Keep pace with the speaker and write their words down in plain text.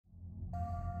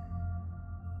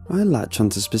I latch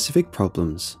onto specific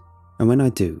problems, and when I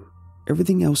do,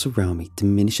 everything else around me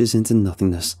diminishes into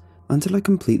nothingness until I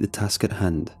complete the task at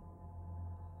hand.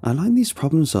 I line these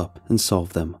problems up and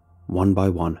solve them, one by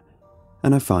one,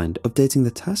 and I find updating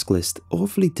the task list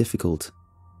awfully difficult.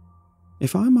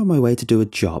 If I'm on my way to do a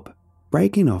job,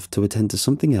 breaking off to attend to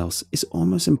something else is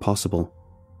almost impossible.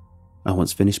 I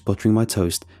once finished buttering my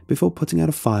toast before putting out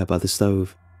a fire by the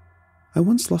stove. I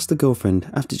once lost a girlfriend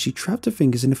after she trapped her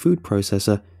fingers in a food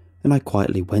processor, and I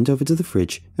quietly went over to the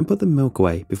fridge and put the milk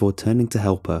away before turning to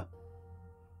help her.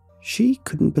 She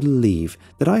couldn't believe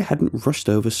that I hadn't rushed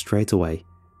over straight away,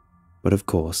 but of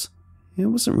course, it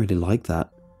wasn't really like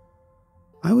that.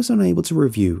 I was unable to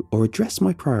review or address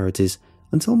my priorities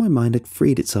until my mind had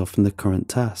freed itself from the current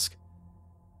task.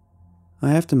 I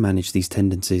have to manage these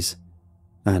tendencies,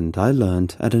 and I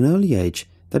learned at an early age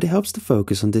that it helps to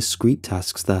focus on discrete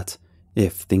tasks that,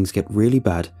 if things get really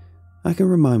bad, I can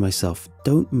remind myself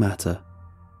don't matter.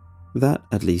 That,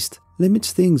 at least,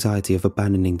 limits the anxiety of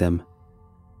abandoning them.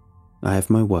 I have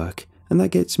my work, and that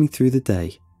gets me through the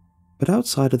day, but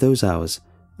outside of those hours,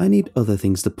 I need other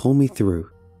things to pull me through.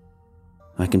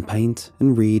 I can paint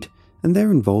and read, and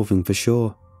they're involving for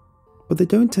sure, but they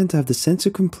don't tend to have the sense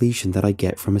of completion that I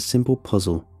get from a simple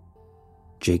puzzle.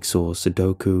 Jigsaw,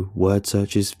 Sudoku, word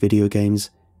searches, video games,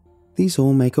 these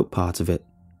all make up part of it,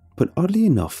 but oddly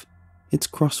enough, it's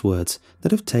crosswords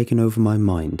that have taken over my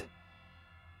mind.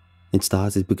 It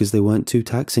started because they weren't too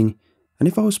taxing, and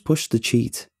if I was pushed to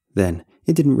cheat, then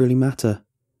it didn't really matter.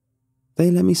 They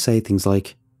let me say things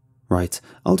like, right,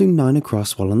 I'll do 9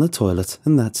 across while on the toilet,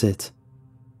 and that's it.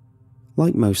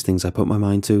 Like most things I put my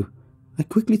mind to, I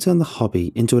quickly turned the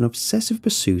hobby into an obsessive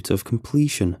pursuit of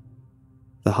completion.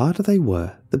 The harder they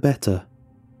were, the better.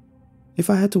 If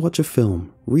I had to watch a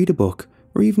film, read a book,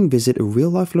 or even visit a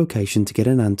real-life location to get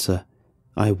an answer,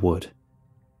 I would.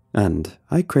 And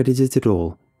I credited it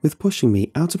all with pushing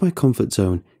me out of my comfort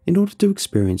zone in order to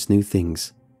experience new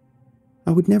things.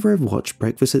 I would never have watched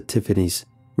Breakfast at Tiffany's,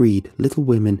 read Little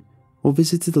Women, or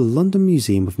visited the London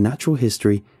Museum of Natural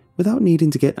History without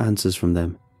needing to get answers from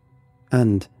them.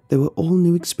 And they were all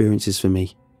new experiences for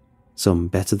me, some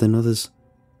better than others,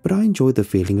 but I enjoyed the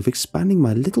feeling of expanding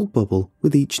my little bubble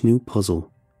with each new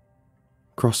puzzle.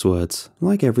 Crosswords,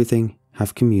 like everything,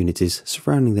 have communities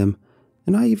surrounding them,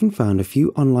 and I even found a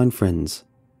few online friends.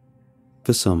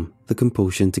 For some, the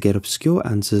compulsion to get obscure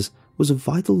answers was a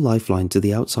vital lifeline to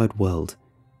the outside world,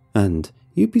 and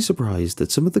you'd be surprised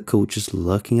at some of the cultures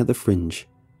lurking at the fringe.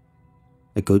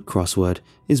 A good crossword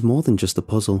is more than just a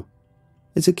puzzle.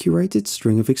 It's a curated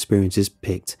string of experiences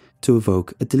picked to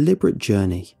evoke a deliberate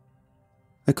journey.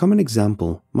 A common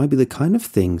example might be the kind of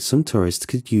thing some tourists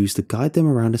could use to guide them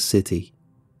around a city.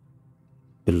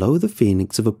 Below the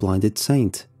phoenix of a blinded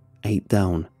saint, 8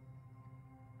 down.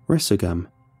 Resurgam.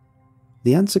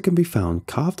 The answer can be found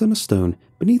carved on a stone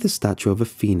beneath a statue of a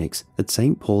phoenix at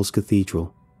St. Paul's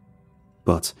Cathedral.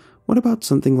 But what about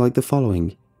something like the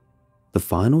following? The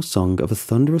final song of a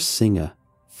thunderous singer,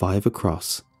 5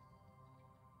 across.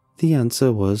 The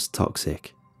answer was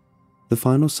Toxic. The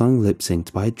final song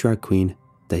lip-synced by a drag queen,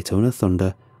 Daytona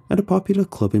Thunder, at a popular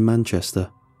club in Manchester.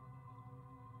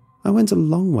 I went a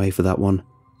long way for that one,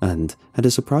 and had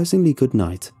a surprisingly good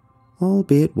night,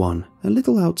 albeit one a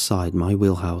little outside my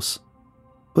wheelhouse.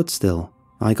 But still,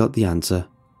 I got the answer,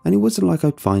 and it wasn't like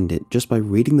I'd find it just by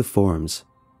reading the forums.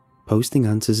 Posting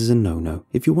answers is a no-no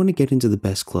if you want to get into the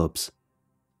best clubs.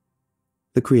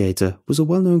 The creator was a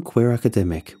well-known queer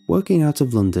academic working out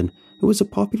of London who was a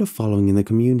popular following in the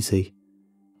community.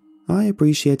 I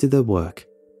appreciated their work,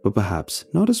 but perhaps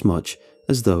not as much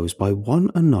as those by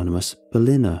one anonymous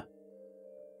Berliner.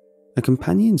 A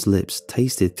companion's lips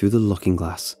tasted through the looking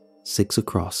glass, 6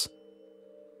 across.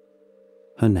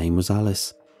 Her name was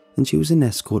Alice, and she was an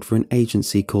escort for an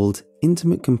agency called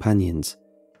Intimate Companions.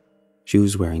 She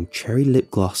was wearing cherry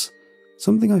lip gloss,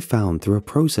 something I found through a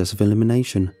process of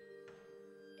elimination.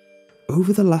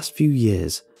 Over the last few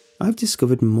years, I've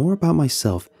discovered more about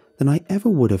myself than I ever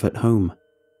would have at home.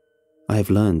 I have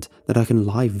learned that I can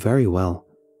lie very well,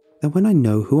 that when I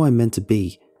know who I'm meant to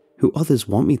be, who others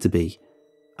want me to be,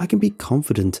 I can be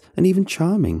confident and even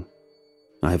charming.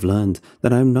 I have learned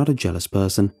that I am not a jealous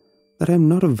person, that I am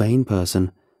not a vain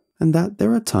person, and that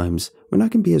there are times when I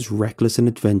can be as reckless and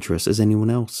adventurous as anyone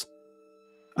else.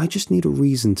 I just need a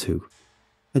reason to.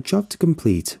 A job to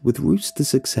complete with routes to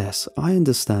success I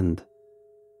understand.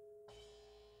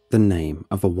 The name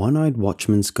of a one-eyed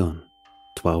watchman's gun,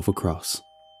 12 across.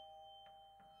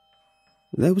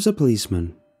 There was a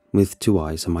policeman, with 2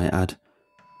 eyes I might add,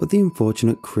 but the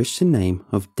unfortunate Christian name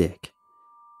of Dick,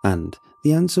 and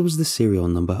the answer was the serial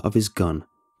number of his gun,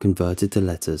 converted to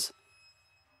letters.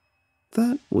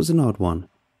 That was an odd one,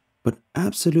 but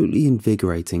absolutely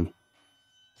invigorating.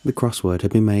 The crossword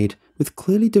had been made with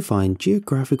clearly defined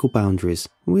geographical boundaries,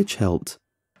 which helped.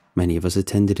 Many of us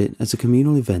attended it as a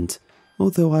communal event,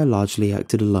 although I largely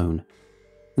acted alone,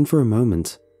 and for a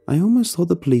moment, I almost thought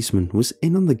the policeman was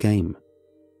in on the game.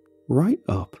 Right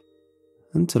up,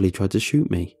 until he tried to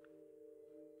shoot me.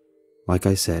 Like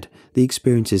I said, the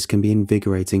experiences can be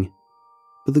invigorating,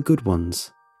 but the good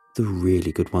ones, the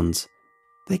really good ones,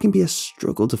 they can be a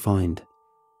struggle to find.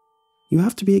 You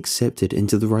have to be accepted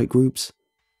into the right groups.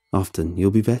 Often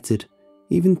you'll be vetted,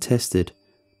 even tested,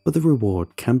 but the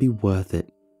reward can be worth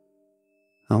it.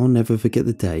 I'll never forget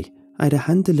the day I had a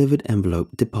hand-delivered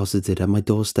envelope deposited at my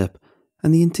doorstep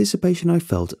and the anticipation I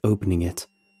felt opening it,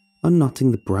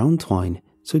 unknotting the brown twine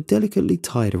so delicately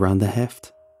tied around the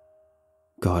heft.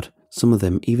 God, some of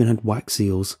them even had wax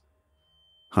seals.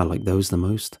 I like those the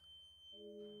most.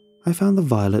 I found the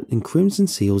violet and crimson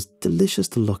seals delicious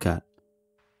to look at,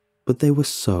 but they were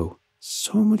so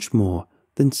much more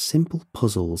than simple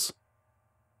puzzles.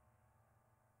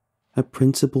 A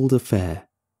principled affair.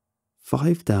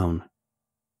 5 down.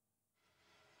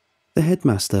 The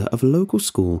headmaster of a local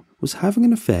school was having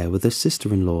an affair with her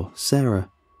sister-in-law, Sarah.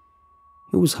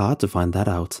 It was hard to find that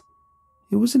out.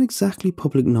 It wasn't exactly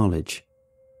public knowledge.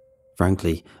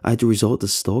 Frankly, I had to resort to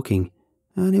stalking,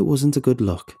 and it wasn't a good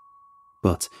look.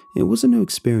 But it was a new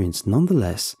experience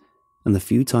nonetheless, and the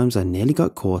few times I nearly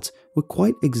got caught were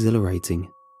quite exhilarating.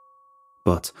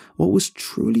 But what was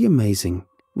truly amazing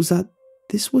was that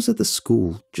this was at the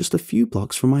school just a few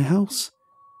blocks from my house.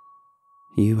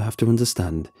 You have to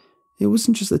understand, it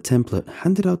wasn't just a template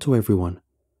handed out to everyone.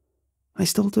 I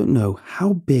still don't know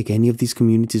how big any of these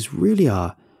communities really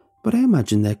are, but I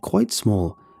imagine they're quite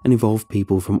small and involve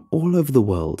people from all over the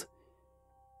world.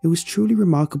 It was truly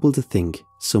remarkable to think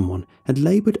someone had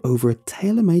laboured over a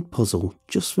tailor-made puzzle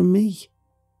just for me.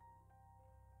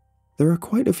 There are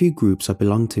quite a few groups I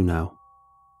belong to now.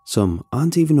 Some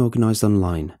aren't even organised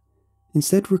online,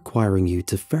 instead requiring you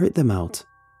to ferret them out,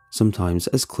 sometimes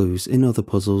as clues in other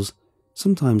puzzles,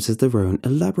 sometimes as their own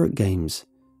elaborate games.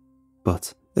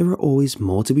 But there are always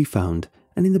more to be found,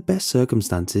 and in the best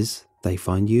circumstances, they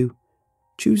find you,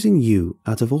 choosing you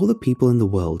out of all the people in the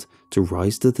world to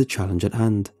rise to the challenge at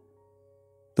hand.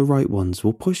 The right ones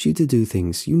will push you to do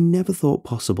things you never thought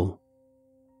possible.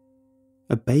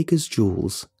 A baker's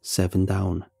jewels, 7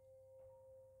 down.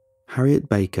 Harriet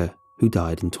Baker, who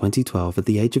died in 2012 at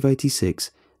the age of 86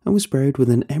 and was buried with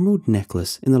an emerald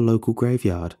necklace in the local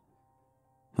graveyard.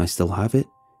 I still have it,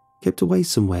 kept away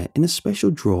somewhere in a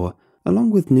special drawer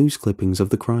along with news clippings of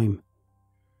the crime.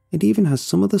 It even has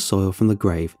some of the soil from the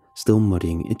grave still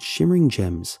muddying its shimmering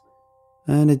gems,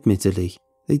 and admittedly,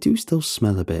 they do still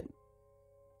smell a bit.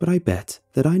 But I bet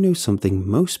that I know something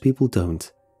most people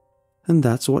don't, and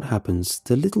that's what happens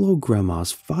to little old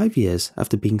grandmas 5 years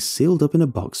after being sealed up in a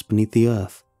box beneath the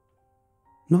earth.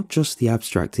 Not just the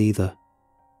abstract either.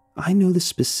 I know the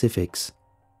specifics.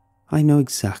 I know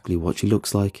exactly what she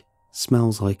looks like,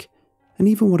 smells like, and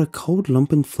even what a cold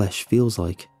lump in flesh feels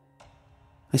like.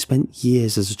 I spent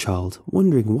years as a child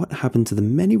wondering what happened to the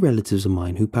many relatives of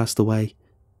mine who passed away,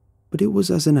 but it was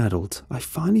as an adult I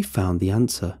finally found the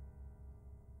answer.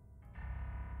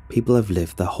 People have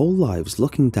lived their whole lives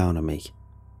looking down on me.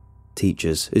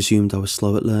 Teachers assumed I was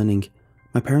slow at learning.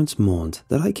 My parents mourned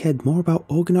that I cared more about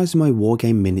organising my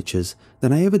wargame miniatures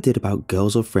than I ever did about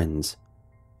girls or friends.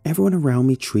 Everyone around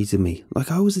me treated me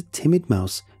like I was a timid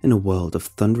mouse in a world of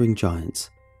thundering giants.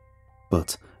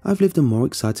 But I've lived a more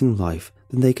exciting life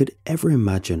than they could ever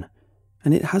imagine,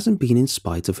 and it hasn't been in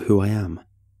spite of who I am.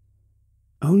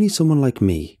 Only someone like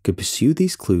me could pursue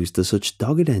these clues to such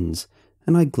dogged ends,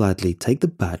 and I gladly take the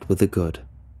bad with the good.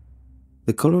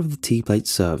 The colour of the tea plate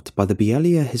served by the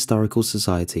Bielia Historical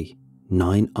Society,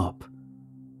 9 up.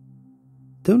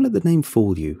 Don't let the name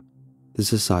fool you. The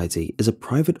Society is a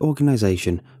private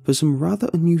organisation for some rather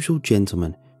unusual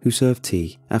gentlemen who serve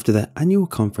tea after their annual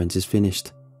conference is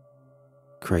finished.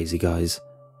 Crazy guys.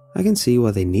 I can see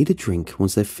why they need a drink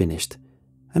once they're finished,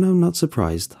 and I'm not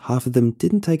surprised half of them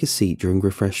didn't take a seat during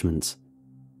refreshments.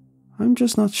 I'm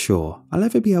just not sure I'll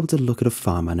ever be able to look at a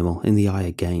farm animal in the eye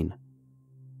again.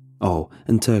 Oh,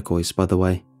 and turquoise, by the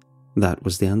way. That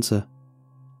was the answer.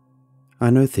 I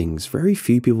know things very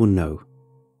few people know.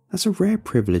 That's a rare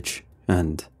privilege,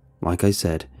 and, like I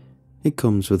said, it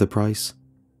comes with a price.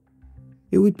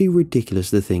 It would be ridiculous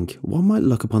to think one might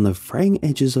look upon the fraying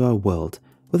edges of our world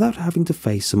without having to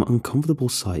face some uncomfortable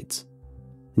sights.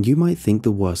 And you might think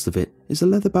the worst of it is a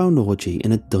leather-bound orgy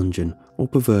in a dungeon or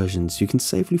perversions you can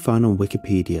safely find on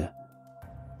Wikipedia.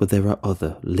 But there are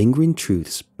other lingering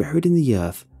truths buried in the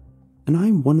earth, and I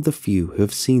am one of the few who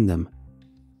have seen them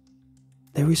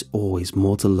there is always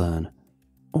more to learn,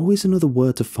 always another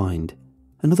word to find,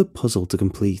 another puzzle to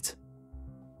complete.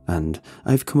 And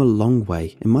I've come a long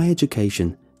way in my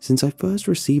education since I first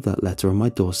received that letter on my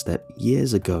doorstep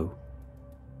years ago.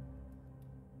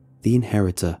 The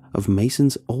inheritor of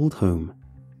Mason's old home,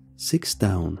 6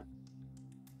 down.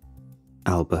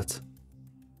 Albert.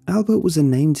 Albert was a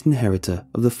named inheritor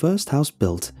of the first house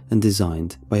built and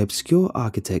designed by obscure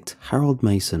architect Harold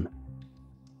Mason.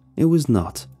 It was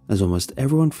not, as almost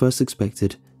everyone first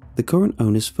expected, the current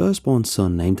owner's firstborn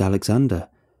son named Alexander,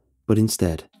 but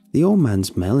instead the old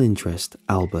man's male interest,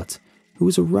 Albert, who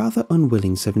was a rather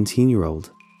unwilling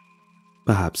 17-year-old.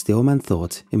 Perhaps the old man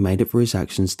thought it made up for his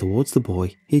actions towards the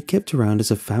boy he had kept around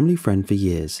as a family friend for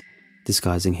years,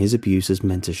 disguising his abuse as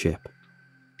mentorship.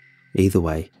 Either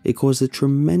way, it caused a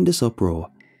tremendous uproar,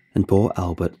 and poor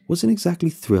Albert wasn't exactly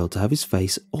thrilled to have his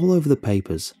face all over the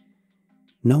papers.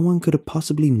 No one could have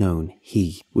possibly known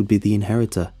he would be the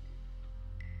inheritor.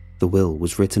 The will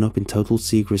was written up in total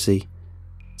secrecy,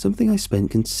 something I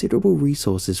spent considerable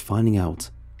resources finding out.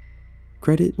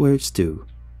 Credit where it's due.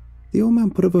 The old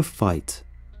man put up a fight,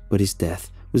 but his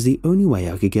death was the only way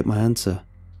I could get my answer.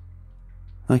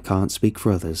 I can't speak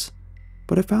for others,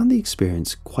 but I found the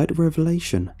experience quite a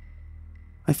revelation.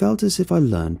 I felt as if I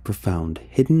learned profound,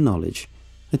 hidden knowledge,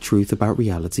 a truth about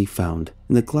reality found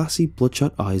in the glassy,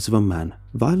 bloodshot eyes of a man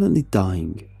violently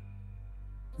dying.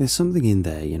 There's something in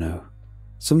there, you know,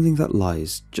 something that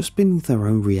lies just beneath our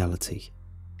own reality.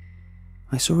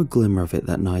 I saw a glimmer of it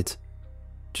that night,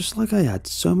 just like I had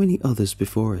so many others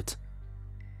before it.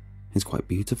 It's quite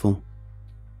beautiful,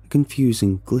 a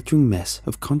confusing, glittering mess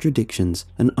of contradictions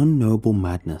and unknowable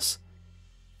madness.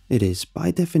 It is,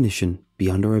 by definition,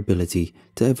 beyond our ability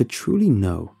to ever truly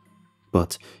know,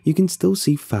 but you can still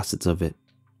see facets of it,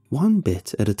 one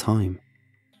bit at a time.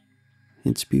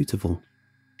 It's beautiful,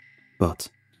 but,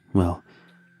 well,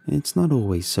 it's not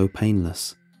always so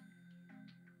painless.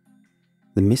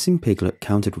 The missing piglet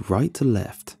counted right to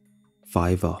left,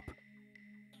 5 up.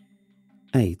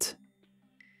 8.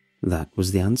 That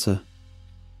was the answer.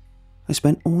 I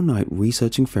spent all night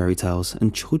researching fairy tales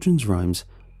and children's rhymes,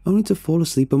 only to fall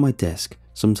asleep at my desk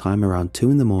sometime around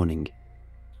 2 in the morning.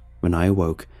 When I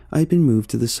awoke, I had been moved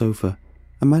to the sofa,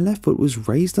 and my left foot was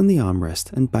raised on the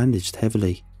armrest and bandaged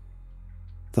heavily.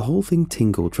 The whole thing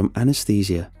tingled from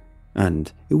anesthesia,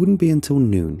 and it wouldn't be until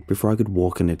noon before I could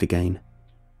walk on it again.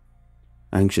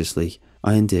 Anxiously,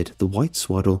 I undid the white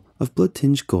swaddle of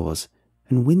blood-tinged gauze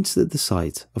and winced at the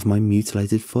sight of my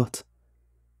mutilated foot.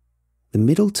 The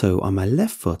middle toe on my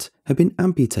left foot had been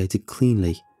amputated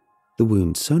cleanly, the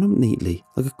wound sewn up neatly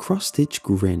like a cross-stitch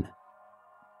grin.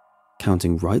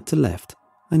 Counting right to left,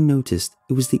 I noticed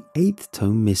it was the 8th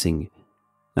toe missing,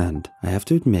 and I have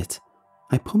to admit,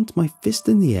 I pumped my fist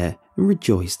in the air and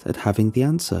rejoiced at having the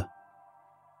answer.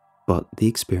 But the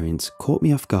experience caught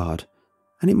me off guard,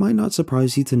 and it might not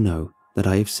surprise you to know that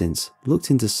I have since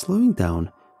looked into slowing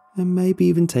down and maybe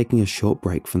even taking a short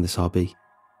break from this hobby.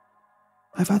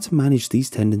 I've had to manage these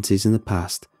tendencies in the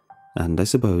past, and I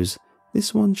suppose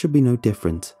this one should be no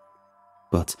different.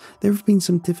 But there have been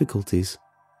some difficulties.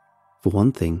 For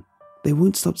one thing, they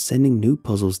won't stop sending new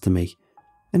puzzles to me,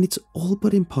 and it's all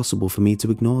but impossible for me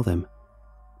to ignore them.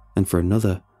 And for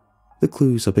another, the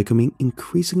clues are becoming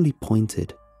increasingly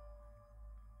pointed.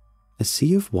 A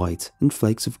sea of white and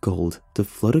flakes of gold to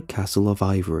flood a castle of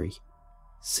ivory.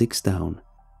 6 down.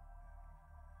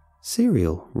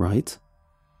 Cereal, right?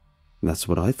 That's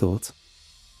what I thought.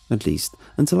 At least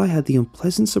until I had the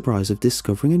unpleasant surprise of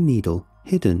discovering a needle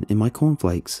hidden in my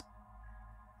cornflakes.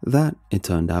 That, it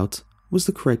turned out, was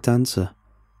the correct answer,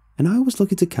 and I was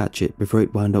lucky to catch it before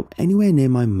it wound up anywhere near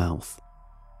my mouth.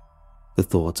 The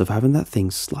thought of having that thing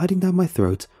sliding down my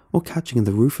throat or catching in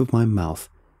the roof of my mouth,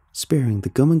 spearing the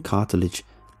gum and cartilage,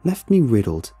 left me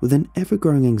riddled with an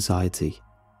ever-growing anxiety.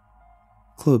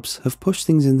 Clubs have pushed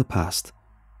things in the past.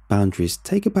 Boundaries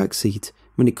take a back seat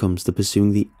when it comes to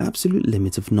pursuing the absolute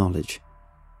limit of knowledge.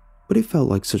 But it felt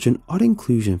like such an odd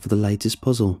inclusion for the latest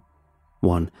puzzle,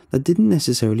 one that didn't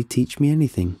necessarily teach me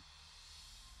anything.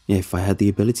 If I had the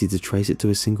ability to trace it to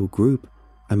a single group,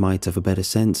 I might have a better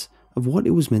sense of what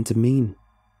it was meant to mean.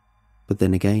 But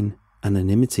then again,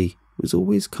 anonymity was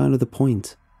always kind of the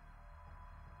point.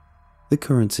 The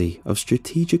currency of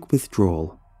strategic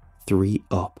withdrawal, 3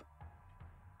 up.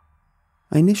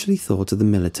 I initially thought of the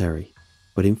military,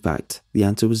 but in fact the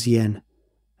answer was yen,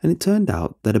 and it turned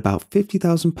out that about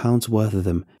 £50,000 worth of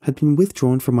them had been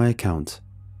withdrawn from my account,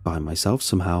 by myself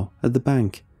somehow, at the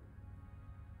bank.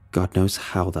 God knows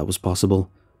how that was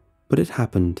possible, but it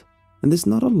happened, and there's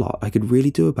not a lot I could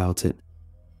really do about it.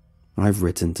 I've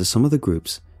written to some of the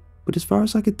groups, but as far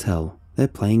as I could tell, they're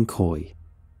playing coy,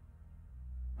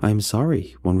 "I am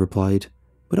sorry," one replied,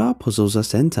 "but our puzzles are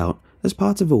sent out as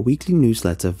part of a weekly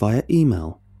newsletter via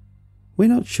email. We're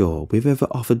not sure we've ever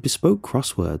offered bespoke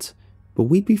crosswords, but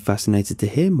we'd be fascinated to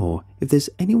hear more if there's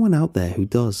anyone out there who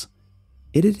does.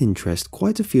 It'd interest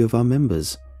quite a few of our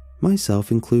members,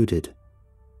 myself included."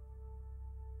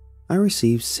 I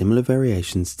received similar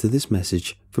variations to this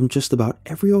message from just about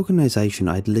every organisation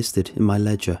I'd listed in my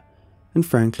ledger, and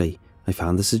frankly, I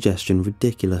found the suggestion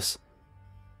ridiculous.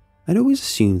 I'd always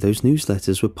assumed those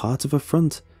newsletters were part of a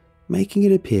front, making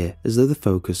it appear as though the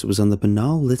focus was on the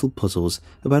banal little puzzles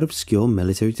about obscure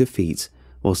military defeats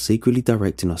while secretly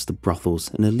directing us to brothels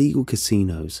and illegal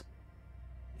casinos.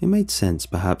 It made sense,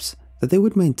 perhaps, that they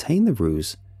would maintain the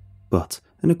ruse, but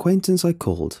an acquaintance I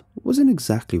called wasn't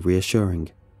exactly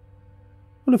reassuring.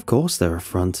 "Well, of course they're a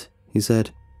front," he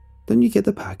said. "Don't you get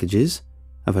the packages?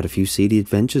 I've had a few seedy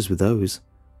adventures with those."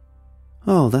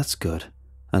 "Oh, that's good,"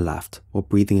 I laughed while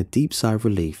breathing a deep sigh of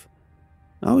relief.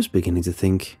 I was beginning to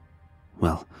think,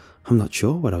 well, I'm not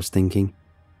sure what I was thinking.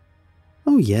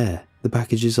 "Oh yeah, the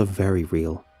packages are very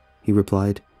real," he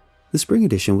replied. "The spring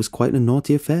edition was quite a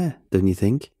naughty affair, don't you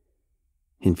think?"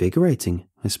 "Invigorating,"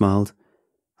 I smiled.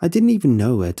 "I didn't even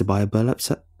know where to buy a burlap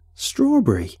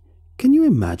strawberry. Can you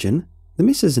imagine? The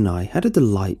missus and I had a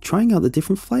delight trying out the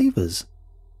different flavours."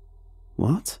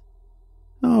 "What?"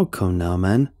 "Oh, come now,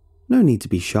 man. No need to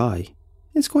be shy.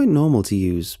 It's quite normal to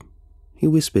use." He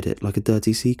whispered it like a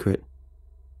dirty secret.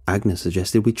 "Agnes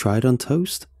suggested we try it on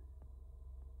toast."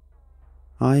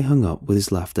 I hung up with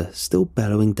his laughter still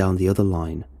bellowing down the other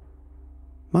line.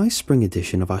 My spring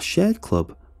edition of our shared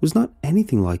club was not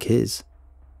anything like his.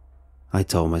 I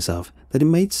told myself that it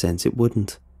made sense it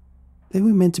wouldn't. They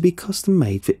were meant to be custom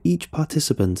made for each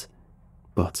participant,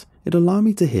 but it alarmed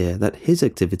me to hear that his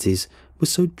activities were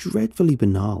so dreadfully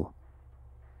banal.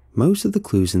 Most of the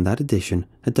clues in that edition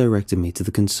had directed me to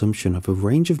the consumption of a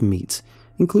range of meats,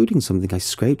 including something I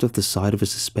scraped off the side of a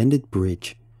suspended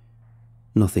bridge.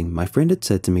 Nothing my friend had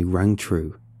said to me rang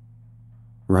true.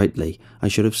 Rightly, I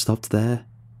should have stopped there.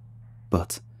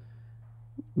 But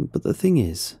the thing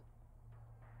is,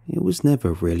 it was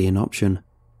never really an option.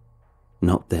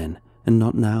 Not then, and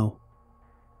not now.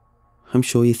 I'm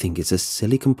sure you think it's a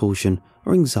silly compulsion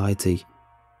or anxiety,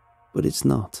 but it's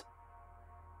not.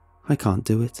 I can't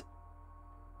do it.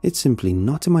 It's simply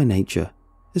not in my nature,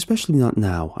 especially not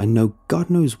now I know God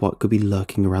knows what could be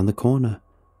lurking around the corner.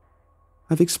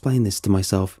 I've explained this to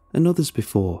myself and others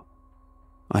before.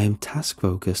 I am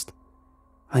task-focused.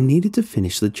 I needed to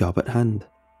finish the job at hand.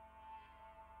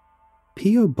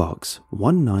 P.O. Box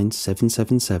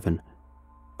 19777.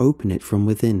 Open it from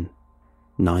within.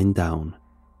 9 down.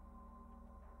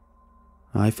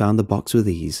 I found the box with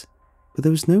ease, but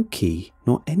there was no key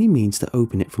nor any means to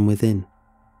open it from within.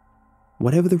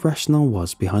 Whatever the rationale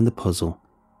was behind the puzzle,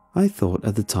 I thought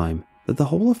at the time that the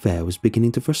whole affair was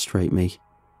beginning to frustrate me.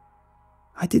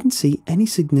 I didn't see any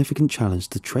significant challenge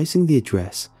to tracing the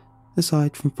address,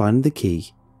 aside from finding the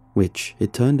key, which,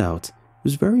 it turned out,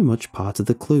 was very much part of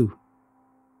the clue.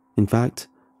 In fact,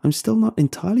 I'm still not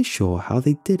entirely sure how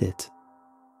they did it.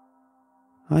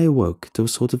 I awoke to a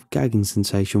sort of gagging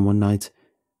sensation one night,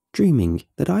 dreaming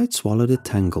that I had swallowed a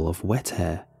tangle of wet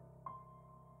hair.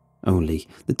 Only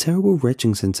the terrible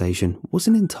retching sensation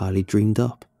wasn't entirely dreamed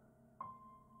up.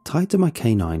 Tied to my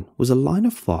canine was a line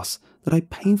of floss that I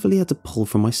painfully had to pull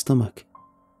from my stomach.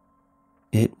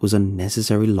 It was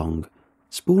unnecessarily long,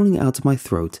 spooling out of my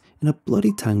throat in a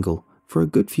bloody tangle for a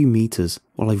good few meters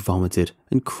while I vomited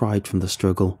and cried from the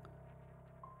struggle.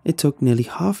 It took nearly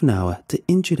half an hour to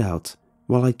inch it out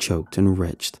while I choked and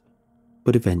retched,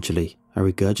 but eventually I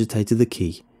regurgitated the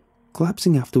key,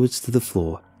 collapsing afterwards to the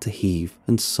floor to heave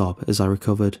and sob as I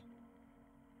recovered.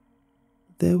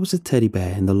 There was a teddy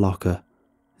bear in the locker,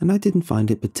 and I didn't find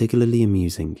it particularly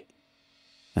amusing.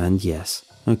 And yes,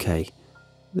 okay,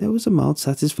 there was a mild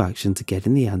satisfaction to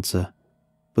getting the answer,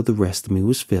 but the rest of me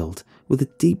was filled with a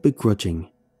deep begrudging.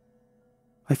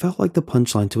 I felt like the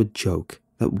punchline to a joke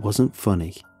that wasn't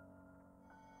funny.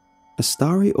 A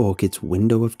starry orchid's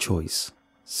window of choice,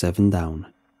 7 down.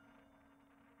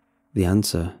 The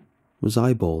answer was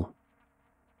eyeball.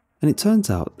 And it turns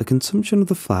out the consumption of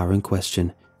the flower in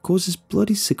question causes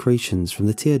bloody secretions from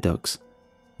the tear ducts,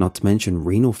 not to mention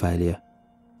renal failure.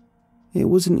 It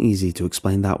wasn't easy to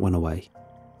explain that one away,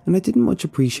 and I didn't much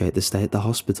appreciate the stay at the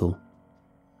hospital.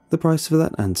 The price for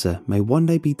that answer may one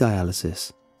day be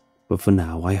dialysis, but for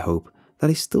now I hope that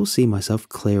I still see myself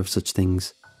clear of such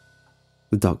things.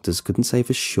 The doctors couldn't say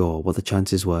for sure what the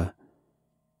chances were.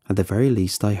 At the very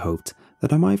least I hoped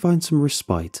that I might find some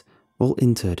respite while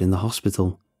interred in the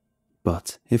hospital,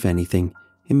 but if anything,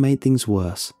 it made things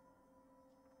worse.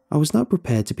 I was not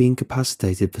prepared to be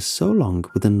incapacitated for so long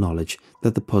with the knowledge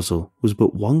that the puzzle was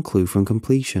but one clue from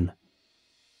completion.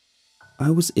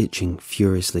 I was itching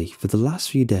furiously for the last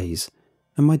few days,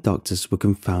 and my doctors were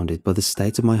confounded by the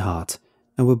state of my heart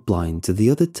and were blind to the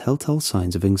other telltale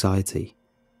signs of anxiety.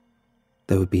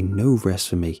 There would be no rest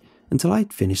for me until I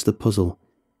had finished the puzzle,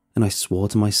 and I swore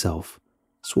to myself,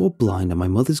 swore blind at my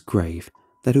mother's grave,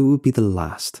 that it would be the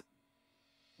last.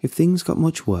 If things got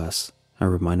much worse, I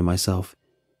reminded myself,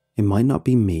 it might not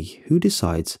be me who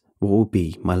decides what will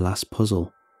be my last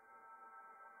puzzle.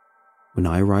 When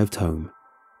I arrived home,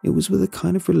 it was with a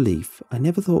kind of relief I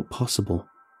never thought possible.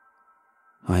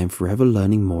 I am forever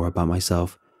learning more about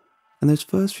myself, and those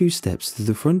first few steps through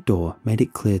the front door made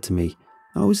it clear to me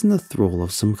I was in the thrall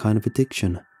of some kind of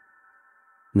addiction.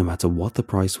 No matter what the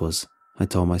price was, I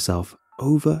told myself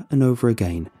over and over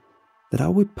again that I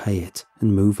would pay it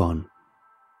and move on.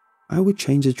 I would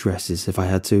change addresses if I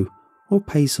had to, or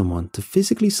pay someone to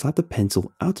physically slap the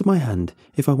pencil out of my hand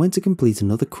if I went to complete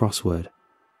another crossword.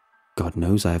 God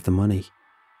knows I have the money.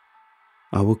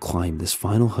 I will climb this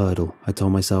final hurdle, I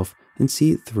told myself, and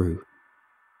see it through.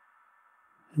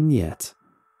 And yet,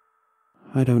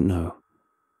 I don't know.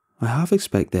 I half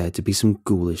expect there to be some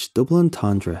ghoulish double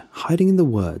entendre hiding in the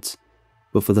words,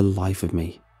 but for the life of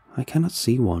me, I cannot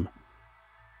see one.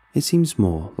 It seems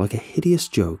more like a hideous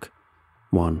joke,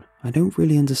 one I don't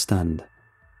really understand.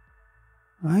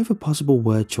 I have a possible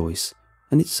word choice,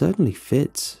 and it certainly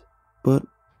fits, but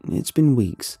it's been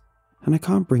weeks, and I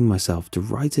can't bring myself to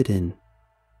write it in.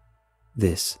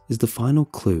 This is the final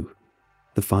clue,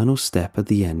 the final step at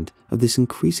the end of this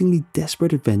increasingly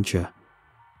desperate adventure,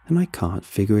 and I can't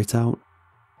figure it out.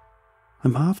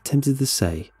 I'm half tempted to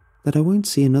say that I won't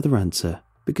see another answer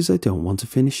because I don't want to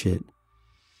finish it.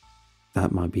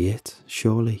 That might be it,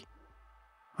 surely.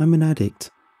 I'm an addict.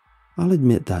 I'll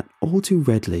admit that all too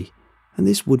readily, and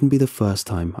this wouldn't be the first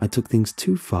time I took things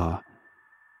too far.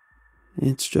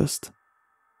 It's just...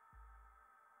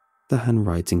 the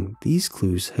handwriting these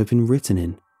clues have been written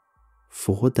in,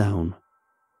 4 down.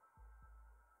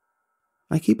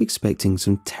 I keep expecting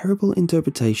some terrible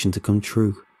interpretation to come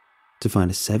true, to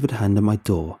find a severed hand at my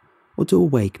door, or to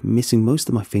awake missing most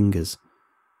of my fingers.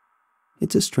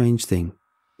 It's a strange thing,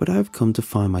 but I have come to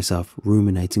find myself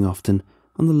ruminating often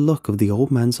on the look of the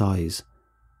old man's eyes.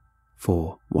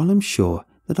 For while I'm sure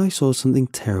that I saw something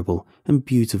terrible and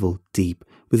beautiful deep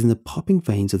within the popping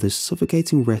veins of those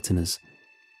suffocating retinas,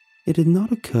 it had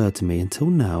not occurred to me until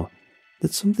now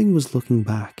that something was looking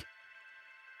back,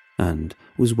 and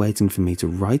was waiting for me to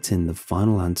write in the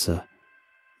final answer,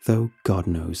 though God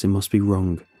knows it must be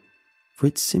wrong, for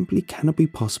it simply cannot be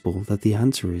possible that the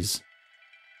answer is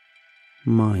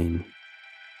mine.